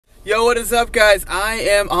Yo, what is up, guys? I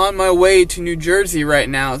am on my way to New Jersey right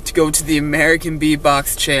now to go to the American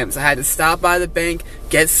Beatbox Champs. I had to stop by the bank,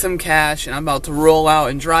 get some cash, and I'm about to roll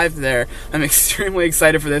out and drive there. I'm extremely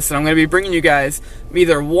excited for this, and I'm going to be bringing you guys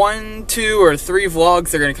either 1, 2, or 3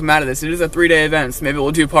 vlogs that are going to come out of this. It is a 3-day event, so maybe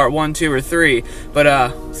we'll do part 1, 2, or 3, but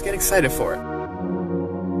let's get excited for it.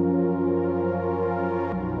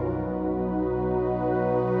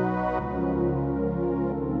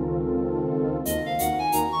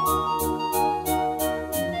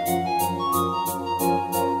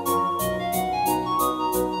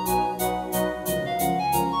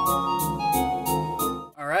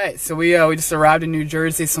 Alright, so we just arrived in New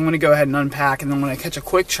Jersey, so I'm going to go ahead and unpack, and then I'm going to catch a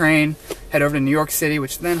quick train, head over to New York City,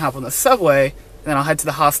 which then hop on the subway, and then I'll head to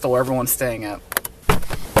the hostel where everyone's staying at.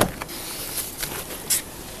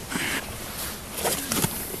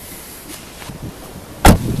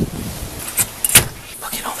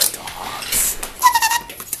 Look at all the dogs.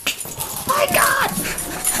 Oh my god!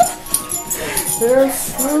 They're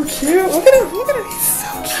so cute. Look at him, he's so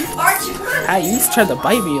cute. Archie, come on. You just tried to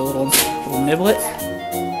bite me, a little niblet.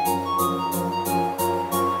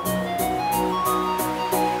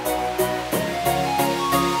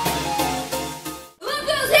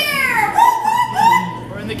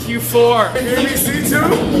 Q4. Hear me, C2?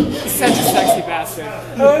 He's such a sexy bastard.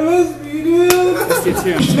 I must be you. Miss you too.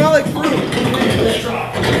 You smell like fruit.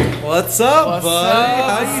 What's up, buddy?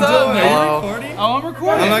 How you doing? Are you recording? Oh, I'm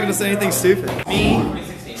recording. I'm not gonna say anything stupid. Me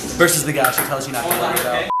versus the guy who tells you not to let it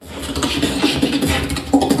out.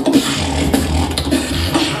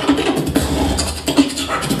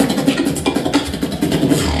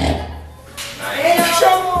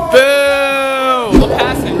 Boo! We'll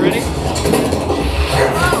pass it. Ready?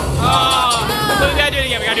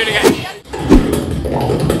 We gotta do it again.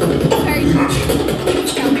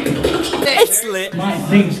 It's lit. My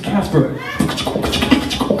name's Casper.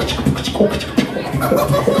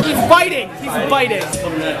 He's biting. Feel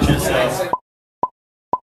it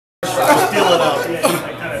out.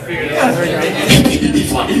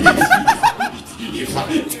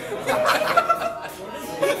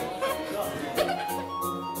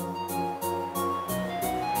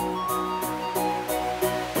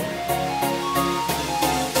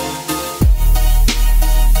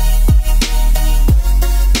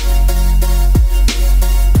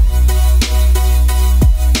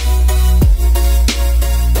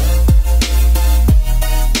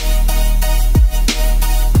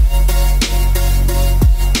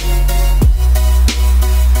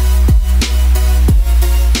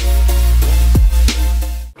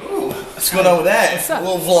 What's going on with that? What's up? A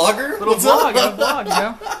little vlogger? Little vlog, you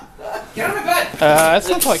know? Get out of bed. It's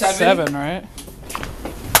not till like 7, right?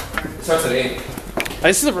 It starts at 8.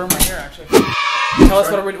 This is a room right here, actually. Tell us,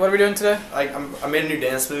 what are we doing today? I made a new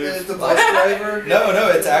dance move. It's a bus driver. No,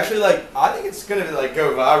 it's actually like, I think it's gonna like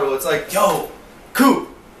go viral. It's like, yo, Coop,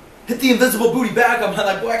 hit the invisible booty back. I'm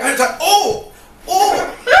like, boy, I just like, oh!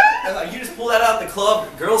 And like, you just pull that out the club,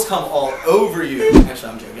 girls come all over you.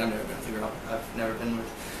 Actually, I'm joking. I've never been with a girl. I've never been with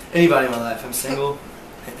anybody in my life. I'm single.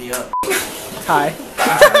 Hit me up. Hi.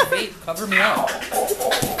 Cover me up.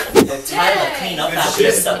 Tyla, clean up that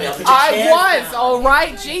piss up. I was,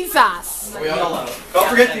 alright, Jesus. We all know. Don't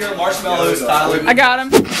forget your marshmallows, Tyler. I got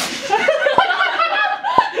him.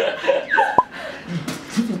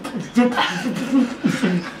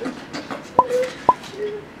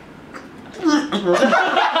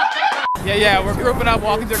 Yeah, we're grouping up,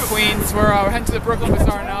 walking through Queens. We're heading to the Brooklyn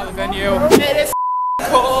Bazaar now, the venue. It is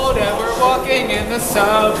cold and we're walking in the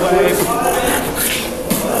subway.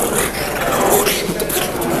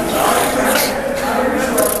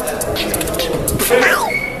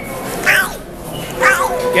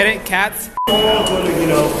 Get it, cats?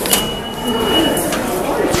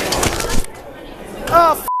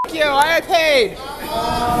 Oh, f you, I paid!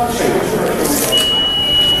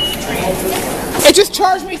 It just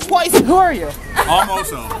charged me twice. Who are you? I'm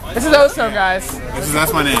Oso. This is Oso, guys.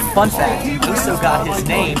 That's my name. Fun fact, Oso got his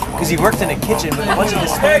name because he worked in a kitchen with a bunch of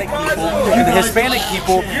Hispanic people, and the Hispanic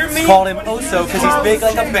people called him Oso because he's big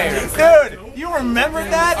like a bear. Dude, you remember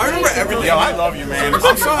that? I remember everything. Yo, I love you, man.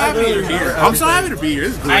 I'm so happy you're here. I'm so happy to be here.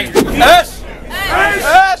 This is great.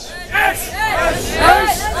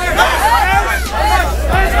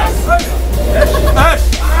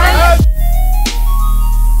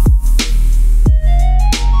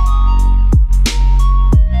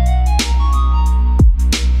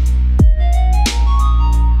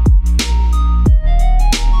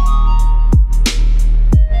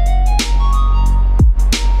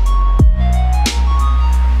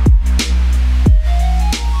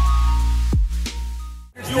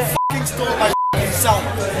 You f***ing stole my f***ing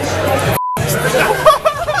salad.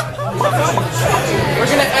 We're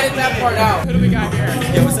gonna edit that part out. Who do we got here?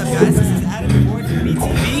 Yo, what's up, guys? This is Adam and Voiid from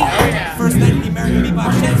BTV. First night of the American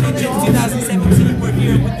Beatbox Championship 2017. We're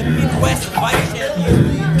here with the Midwest Vice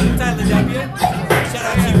Champion, TylaDubya. Shout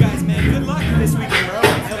out to you guys, man. Good luck this weekend, bro.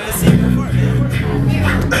 Hope to see you perform,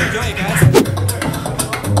 man. Enjoy it, guys.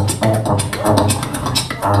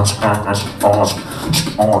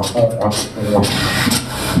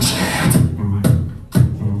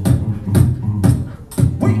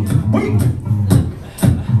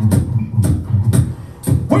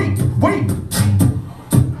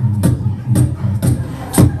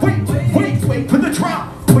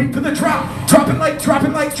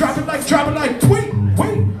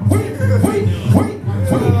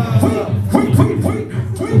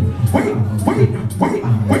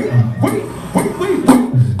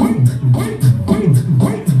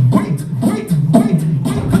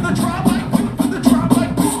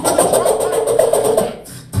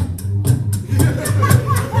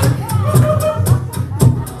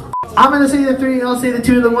 I'm gonna say the 3, I'll say the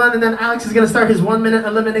 2 and the 1, and then Alex is gonna start his 1-minute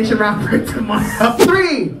elimination round for tomorrow.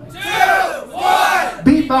 3, 2, 1!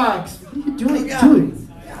 Beatbox! What are you doing? Dude.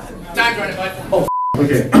 Time running, bud. Oh,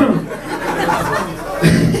 okay.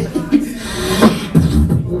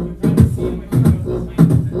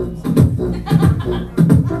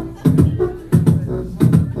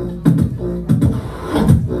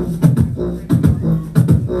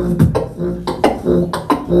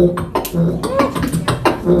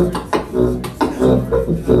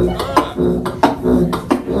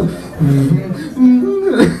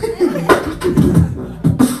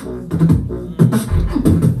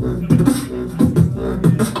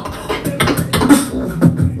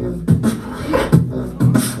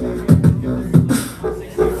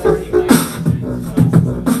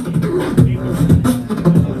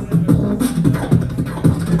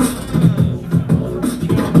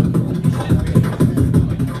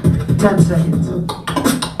 10 seconds.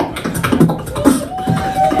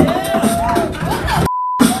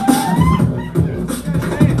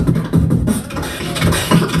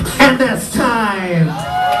 And that's time.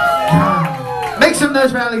 Make some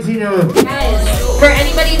noise for Alexino. Guys, for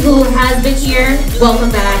anybody who has been here, welcome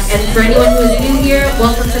back. And for anyone who is new here,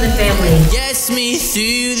 welcome to the family. Gets me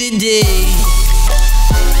through the day.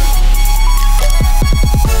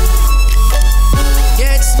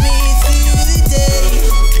 Gets me through the day.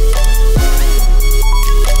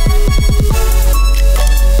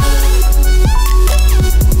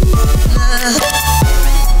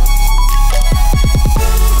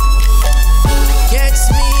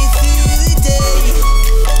 Gets me through the day.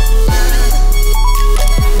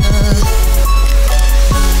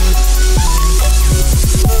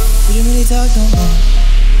 We didn't really talk no more.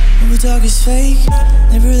 When we talk is fake.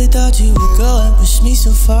 Never really thought you would go and push me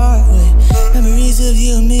so far away. Memories of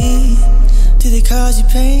you and me, do they cause you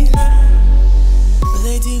pain? What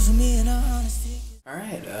they do for me in all honesty.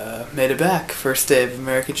 Alright, made it back. First day of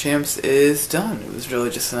American Champs is done. It was really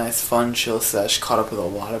just a nice, fun, chill sesh. Caught up with a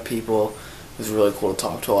lot of people. It was really cool to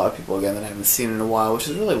talk to a lot of people again that I haven't seen in a while, which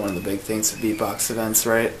is really one of the big things of beatbox events,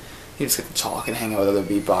 right? You just get to talk and hang out with other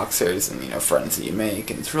beatboxers and, you know, friends that you make,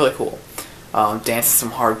 and it's really cool. Dancing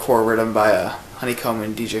some hardcore rhythm by Honeycomb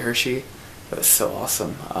and DJ Hershey. It was so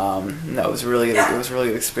awesome. No, it was really good. It was a really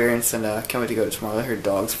good experience, and can't wait to go tomorrow. I heard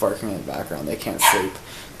dogs barking in the background. They can't sleep.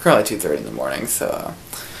 Currently 2:30 in the morning, so I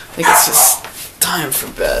think it's just time for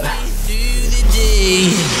bed. Through the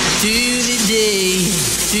day, through the day,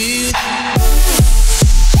 through